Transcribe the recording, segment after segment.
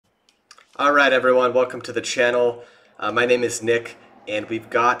Alright everyone, welcome to the channel. My name is Nick, and we've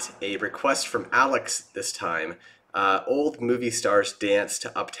got a request from Alex this time. Old movie stars dance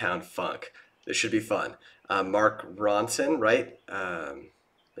to Uptown Funk. This should be fun. Mark Ronson, right? Am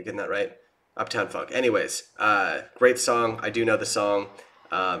I getting that right? Uptown Funk. Anyways, great song. I do know the song.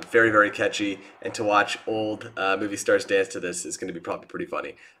 Very, very catchy. And to watch old movie stars dance to this is going to be probably pretty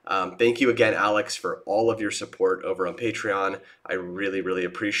funny. Thank you again, Alex, for all of your support over on Patreon. I really, really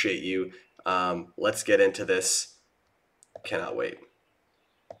appreciate you. Let's get into this. Cannot wait.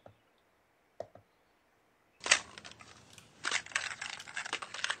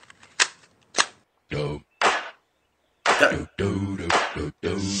 Do. Done. Do do do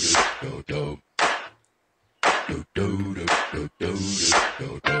do do do do do do do do do do do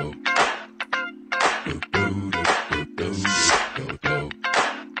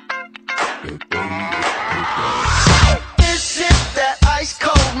This is that ice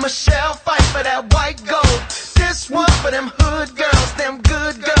cold Michelle fight for that white gold. This one for them hood girls, them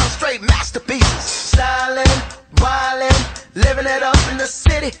good girls, straight masterpieces. Styling, wildin', living it up in the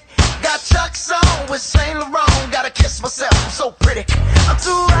city. Got Chuck's on with Saint Laurent. Gotta kiss myself, I'm so pretty. I'm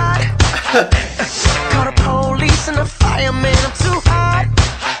too hot. Call the police and the fireman. I'm too hot.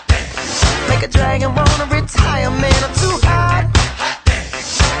 Make a dragon wanna retire, man. I'm too hot.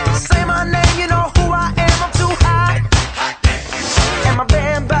 Say my name, you know who I am. I'm too hot. And my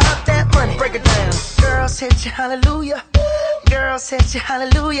band bought that money. Break it down. Girls hit you, hallelujah. Girls hit you,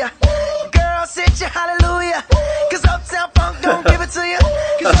 hallelujah. Girls hit you, hallelujah. Cause Uptown Funk don't give it to you.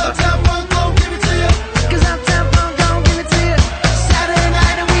 Cause Uptown Funk don't give it to you. Cause Uptown Funk don't give it to you. Saturday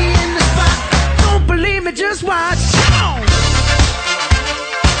night and we in the spot. Don't believe me, just watch.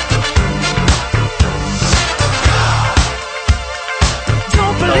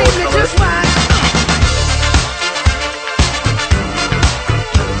 Don't believe me, just watch.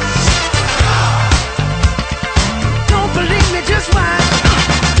 Don't believe me, just watch.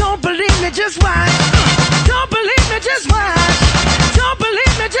 Don't believe me, just watch. Don't believe me, just watch. Don't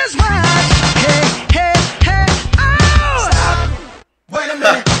believe me, just watch. Hey, hey, hey, oh! Stop. Wait a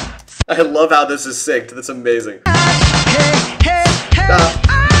minute. I love how this is synced. That's amazing. Hey, hey, hey, Stop.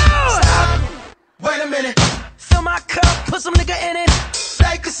 oh! Stop. Wait a minute. Fill my cup, put some nigga in it.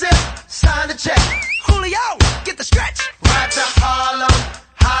 Take a sip, sign the check. Julio, get the stretch. Right to Harlem,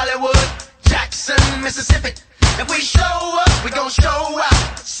 Hollywood, Jackson, Mississippi. If we show up, we gon' show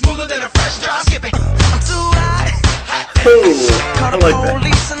out. Smoother than a fresh drop skipping. I'm too hot. Ooh, Call I the like that.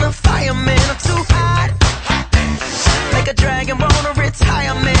 police and the fireman. I'm too hot. Make a dragon wanna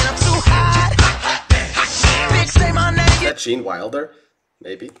retire, man. I'm too hot. Bitch, say my name. Is that Gene Wilder?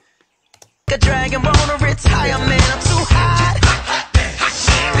 Maybe. Make a dragon wanna retire, man. I'm too hot.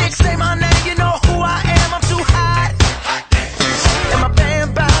 Bitch, say my name. You know who I am. I'm too hot. And my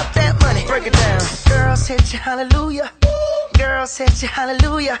band bought that money. Break it down. Girls hit you, hallelujah. Girls hit you,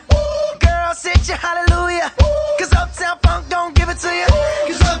 hallelujah. Girls hit you, hallelujah. Cause Uptown Funk don't give it to you.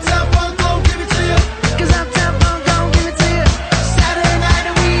 Cause Uptown Funk don't give it to you. Cause Uptown Funk don't give it to you. Saturday night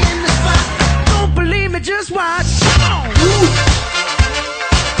and we in the spot. Don't believe me, just watch.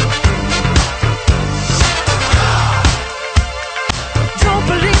 Don't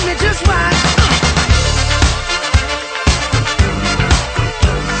believe me, just watch.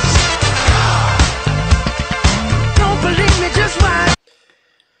 Don't believe me, just watch.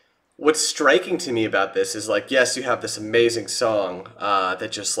 What's striking to me about this is, like, yes, you have this amazing song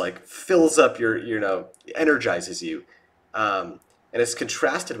that just like fills up your, energizes you, and it's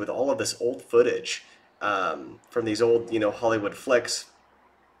contrasted with all of this old footage from these old, Hollywood flicks.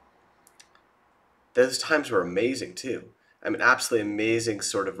 Those times were amazing too. I mean, absolutely amazing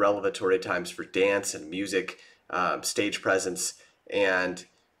sort of revelatory times for dance and music, stage presence, and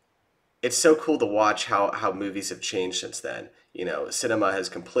it's so cool to watch how movies have changed since then. Cinema has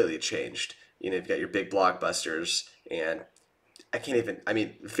completely changed. You've got your big blockbusters, and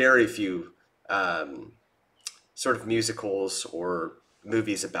very few sort of musicals or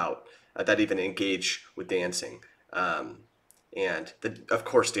movies about that even engage with dancing. And of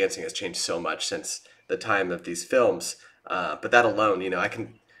course, dancing has changed so much since the time of these films. But that alone, I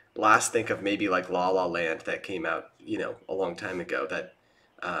can last think of maybe like La La Land that came out, a long time ago. That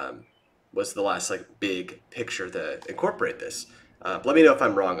was the last like big picture to incorporate this. Let me know if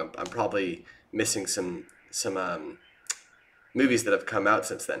I'm wrong. I'm probably missing some movies that have come out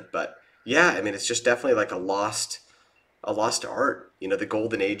since then. But yeah, I mean, it's just definitely like a lost art. The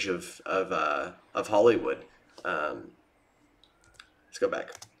golden age of Hollywood. Let's go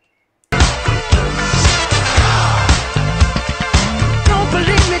back. Don't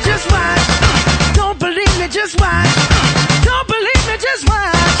believe me, just watch. Don't believe me, just watch. Don't believe me, just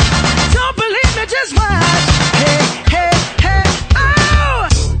watch. Don't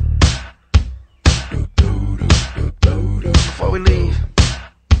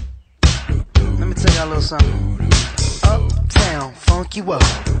funk you up.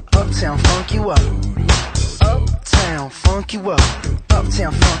 Uptown funk you up. Uptown funk you up.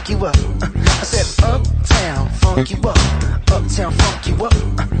 Uptown funk you up. I said uptown funk you up. Uptown funk you up.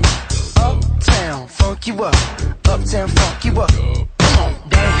 Uptown funk you up. Uptown funk you up. Come on,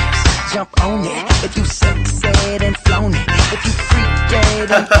 dance, jump on it. If you sexed and flown it. If you freaked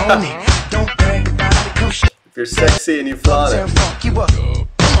dead and own it. Don't brag about it, come show. If you're sexy and you flaunt Uptown it. funk you up.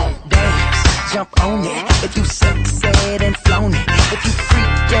 Come on, dance, jump on it. If you sexed and flown it. If you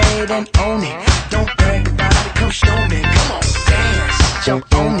freaked dead and own it. Don't brag about it, come show me. Come on, dance,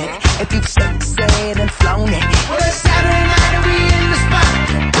 jump on it. If you sexed and flown it. Well, it's Saturday night and we in the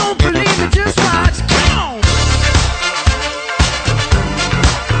spot. Don't believe it, just watch. Come on.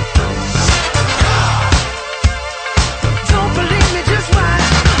 Don't believe me, just watch.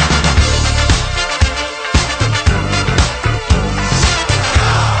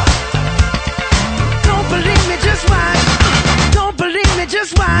 Don't believe me, just watch. Don't believe me,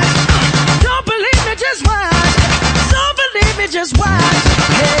 just watch. Don't believe me, just watch. Don't believe me, just watch.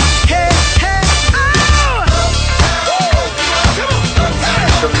 Hey, hey, hey, oh!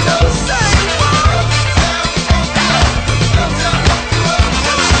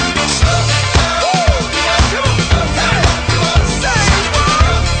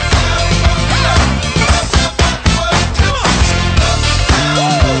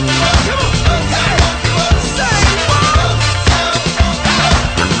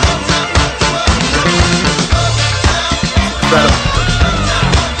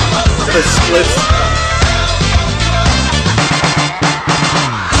 The splits.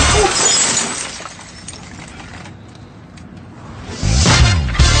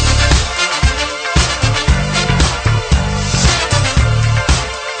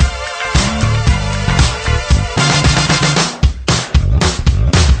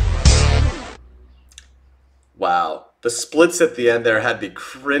 Wow. The splits at the end there had me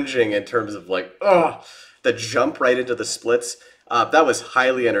cringing in terms of like, oh, the jump right into the splits. That was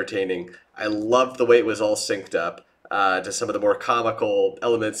highly entertaining. I loved the way it was all synced up to some of the more comical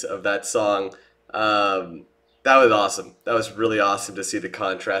elements of that song. That was awesome. That was really awesome to see the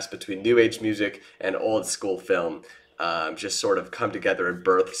contrast between new age music and old school film just sort of come together and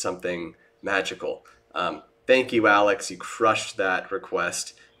birth something magical. Thank you, Alex. You crushed that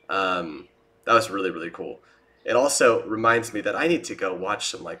request. That was really, really cool. It also reminds me that I need to go watch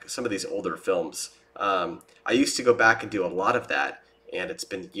some of these older films. I used to go back and do a lot of that, and it's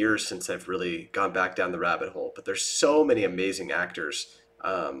been years since I've really gone back down the rabbit hole. But there's so many amazing actors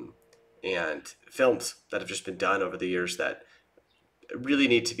and films that have just been done over the years that really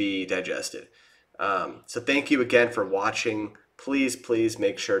need to be digested. So thank you again for watching. Please, please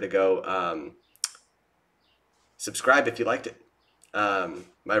make sure to go subscribe if you liked it.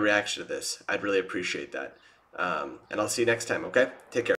 My reaction to this, I'd really appreciate that. And I'll see you next time, okay? Take care.